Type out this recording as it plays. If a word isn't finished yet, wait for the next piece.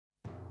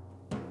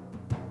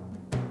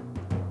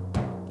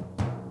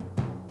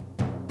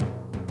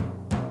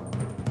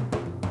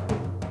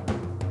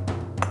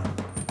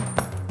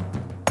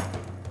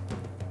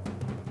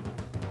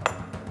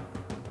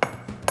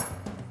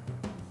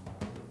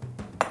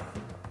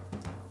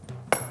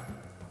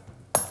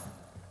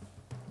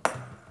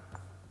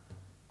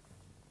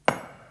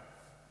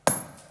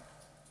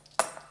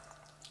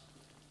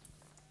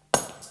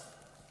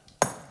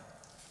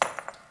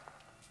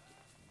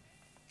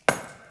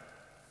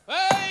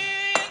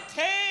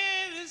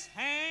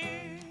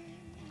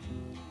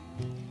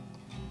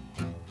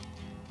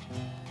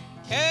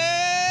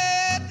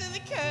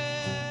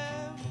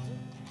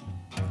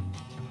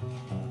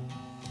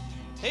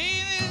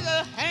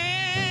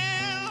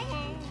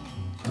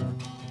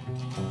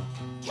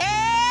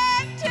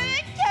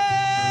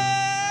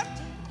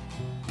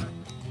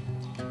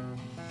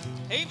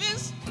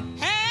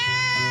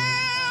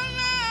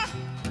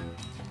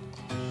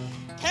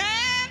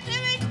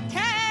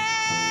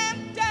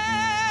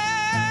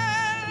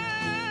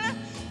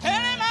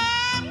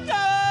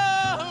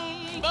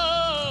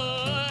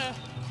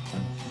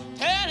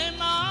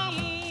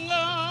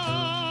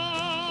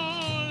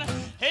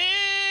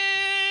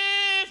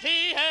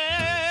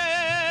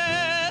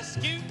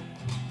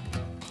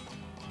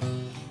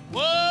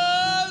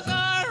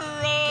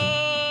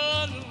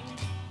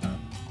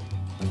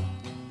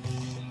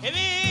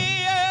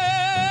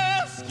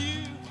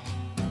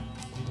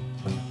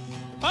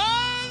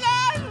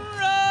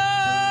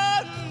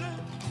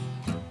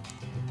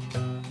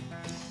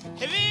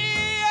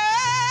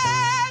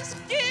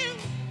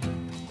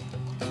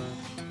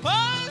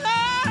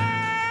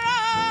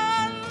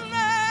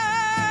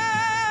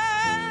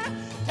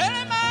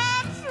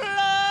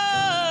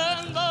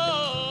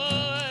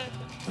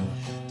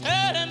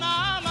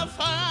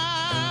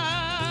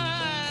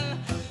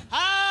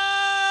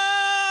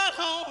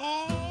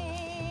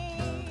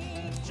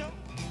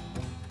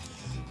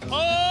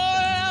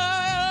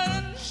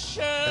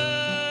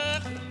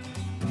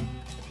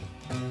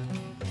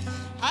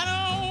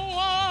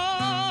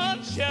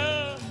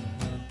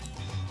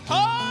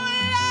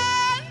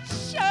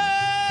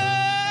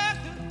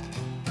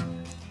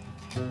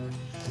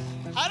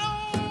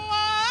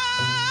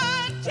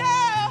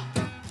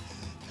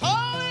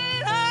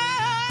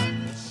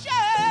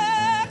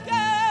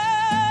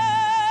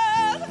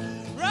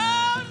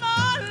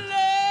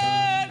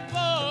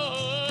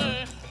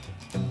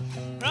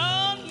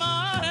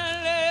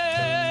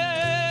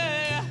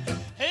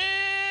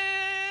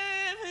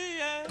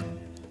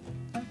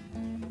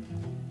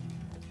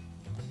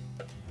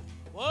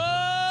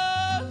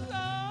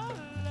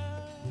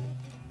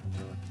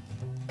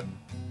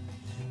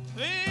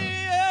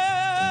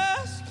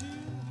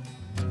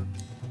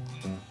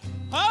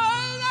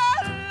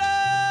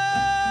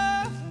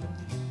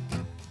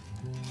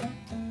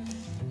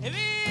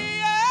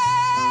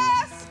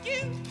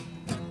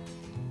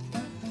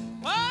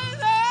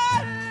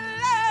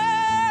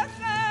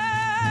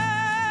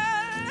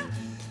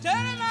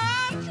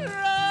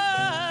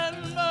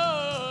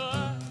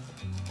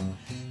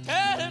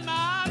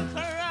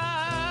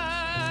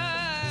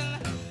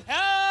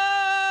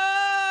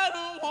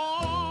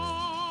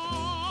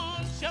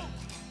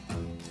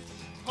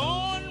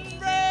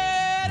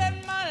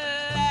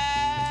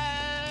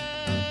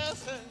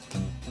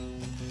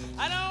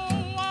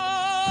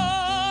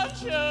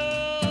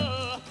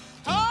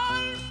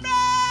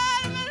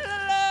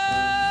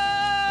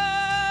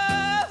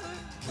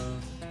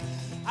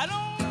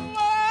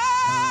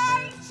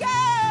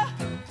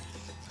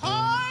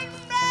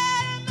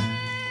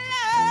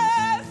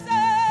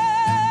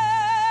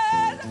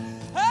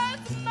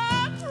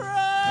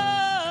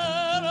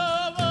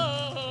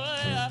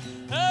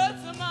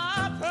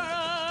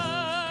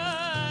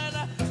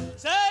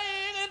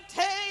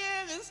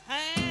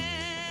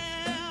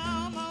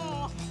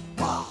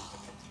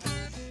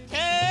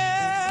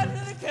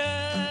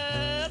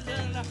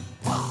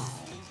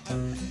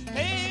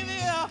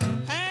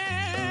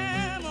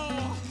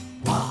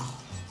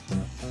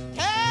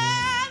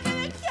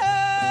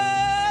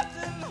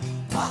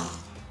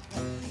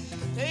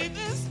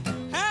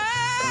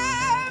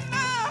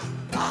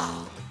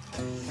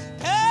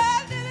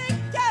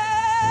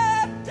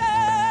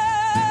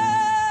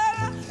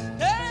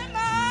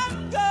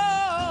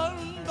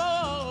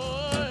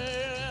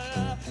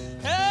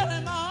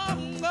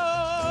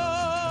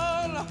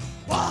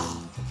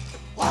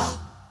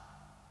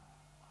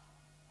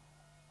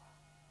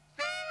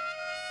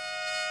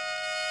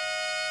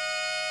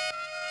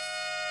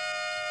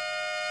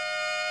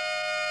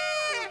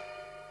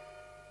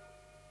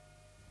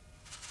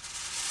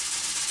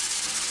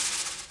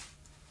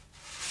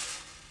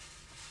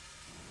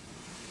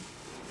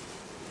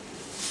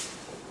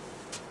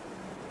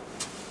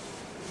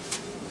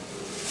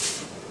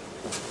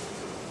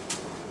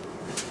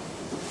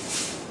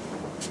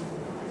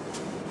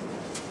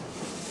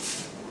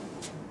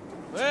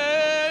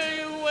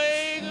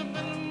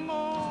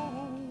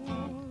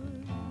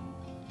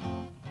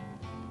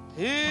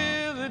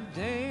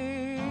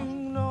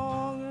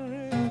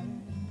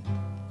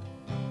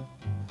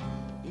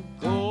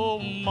go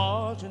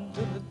marching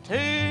to the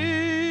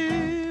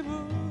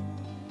table,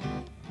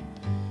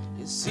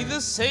 you see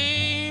the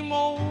same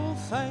old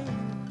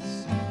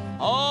things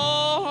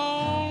all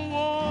on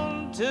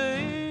one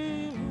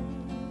table.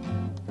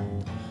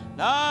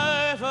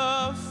 Knife,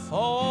 a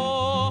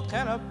fork,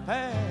 and a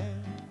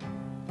pan.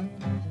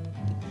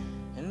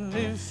 And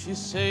if you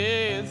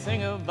say a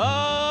thing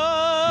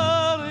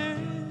about it,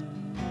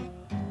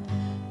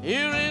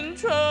 you're in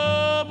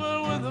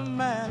trouble with a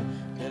man.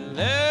 You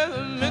let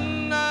the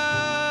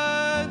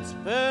midnight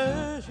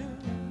special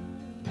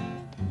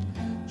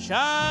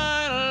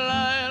shine a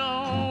light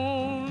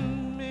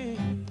on me.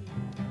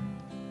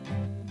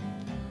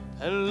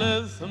 And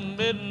let the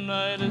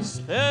midnight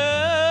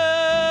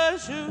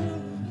special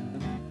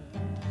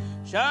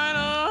shine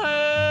a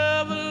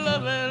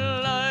heaven-loving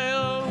light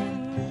on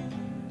me.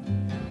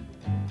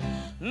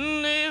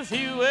 And if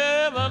you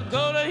ever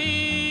go to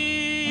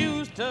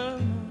Houston,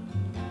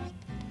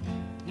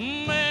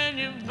 man,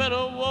 you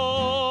better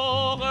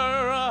walk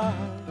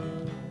around.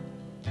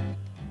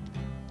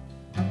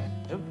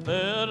 You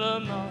better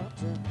not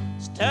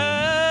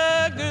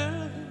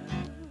stagger,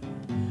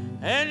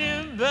 and you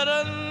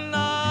better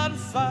not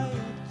fight.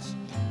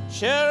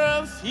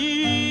 Sheriff,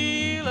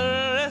 he'll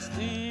arrest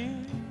you.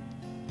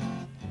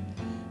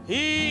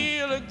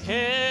 He'll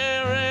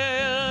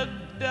carry it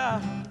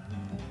down.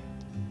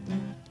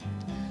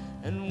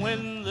 And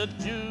when the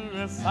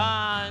jury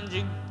finds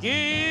you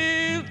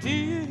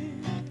guilty,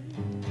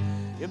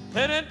 you're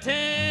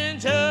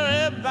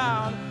penitentiary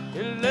bound.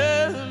 You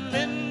let the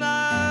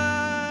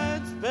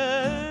midnight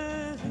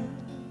special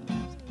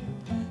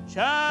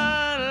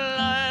shine a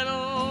light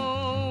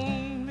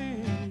on me.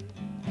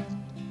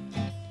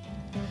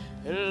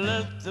 You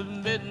let the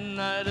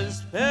midnight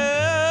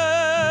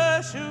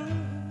special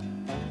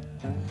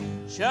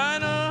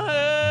shine a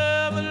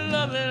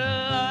heaven-loving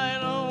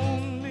light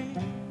on me.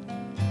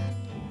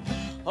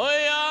 Oh,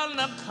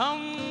 yonder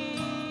come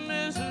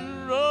Miss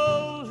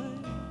Rosie,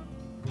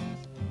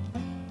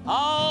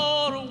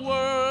 all the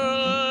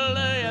world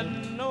they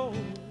know.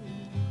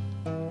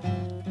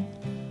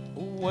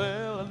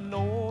 Well, I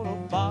know to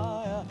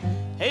buy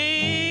a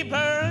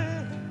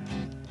apron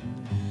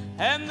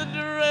and the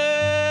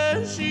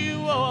dress she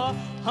wore,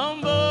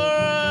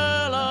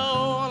 umbrella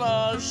on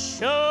her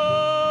shoulder,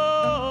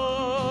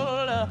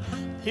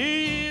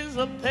 piece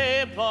of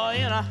paper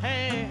in her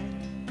hand.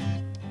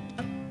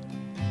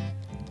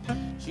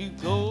 She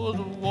goes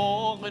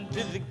walking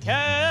to the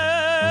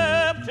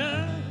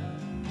captain,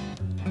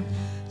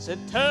 said,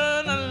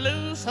 turn and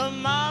loose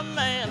on my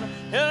man.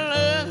 He'll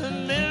let the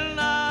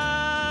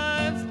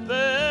midnight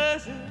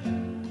special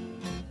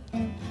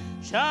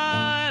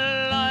shine a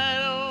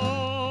light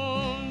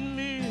on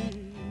me.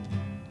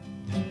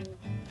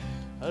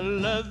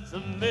 Let the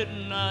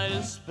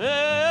midnight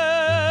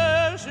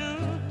special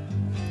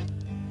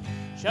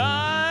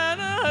shine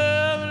a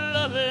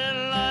heaven-loving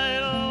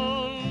light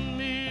on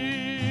me.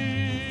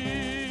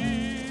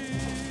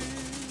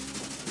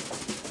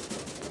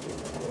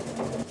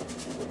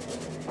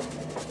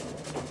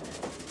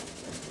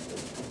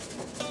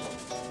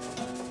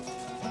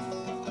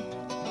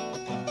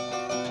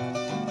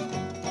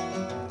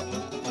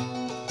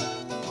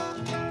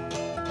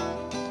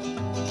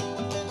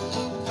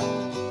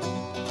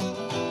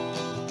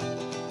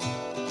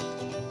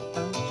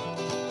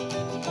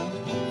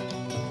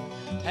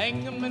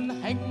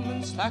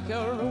 Hangman, slack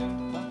your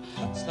rope,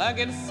 slack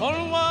it for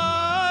a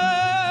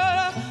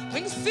while.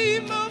 When you see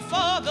my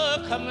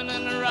father coming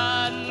and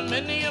riding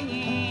many a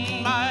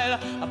mile.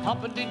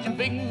 Papa, did you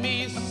bring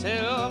me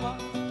silver?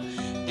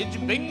 Did you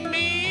bring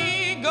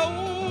me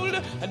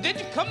gold? Did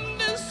you come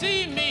to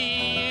see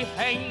me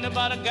hanged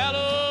by the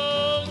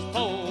gallows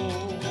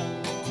pole?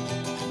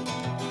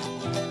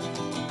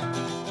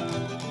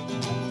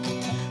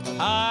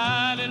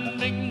 I didn't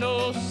bring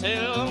no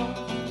silver,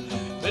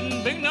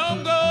 didn't bring no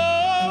gold.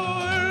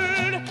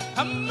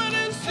 I'm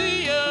gonna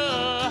see you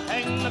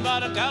hanged by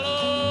the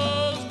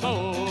gallows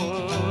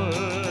pole.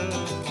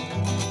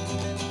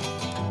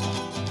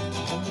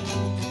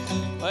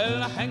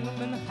 Well,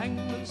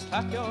 hangman,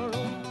 slack your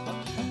rope,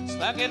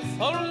 slack it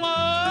for a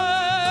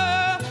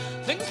while.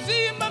 Think to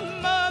see my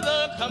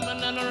mother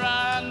coming and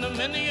riding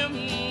many a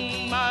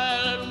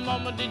mile. Little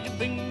mama, did you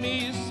bring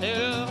me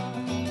silver?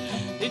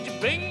 Did you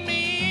bring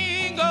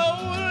me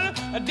gold?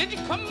 Did you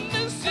come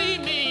to see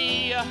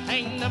me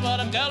hanged by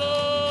the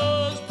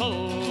gallows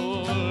pole?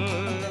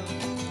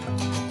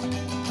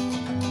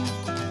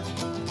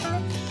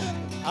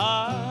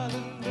 I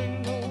didn't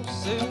bring no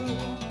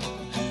silver,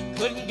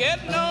 couldn't get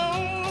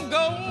no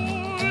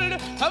gold.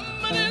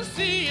 Coming to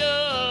see you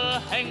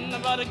hanged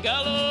by the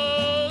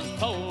gallows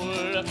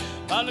pole,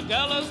 by the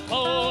gallows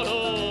pole,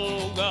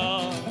 oh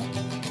God.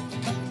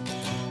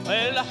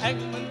 Well, the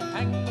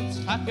hangman,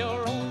 slack your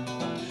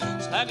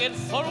rope, slack it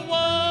for a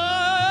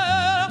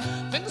while.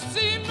 Think to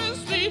see my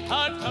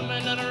sweetheart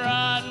coming and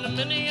riding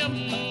many a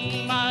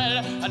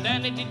mile.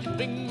 Danny, did you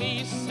bring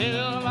me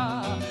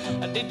silver?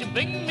 Did you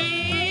bring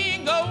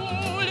me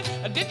gold?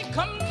 Did you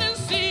come to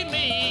see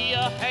me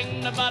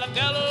hanged by the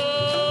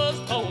gallows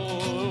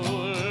pole?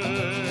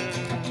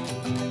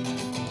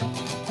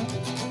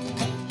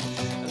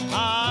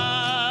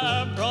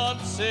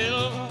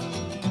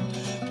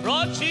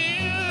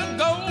 sheer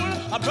gold.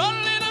 I brought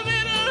a little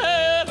bit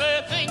of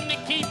everything to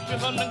keep you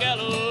from the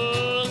gallows.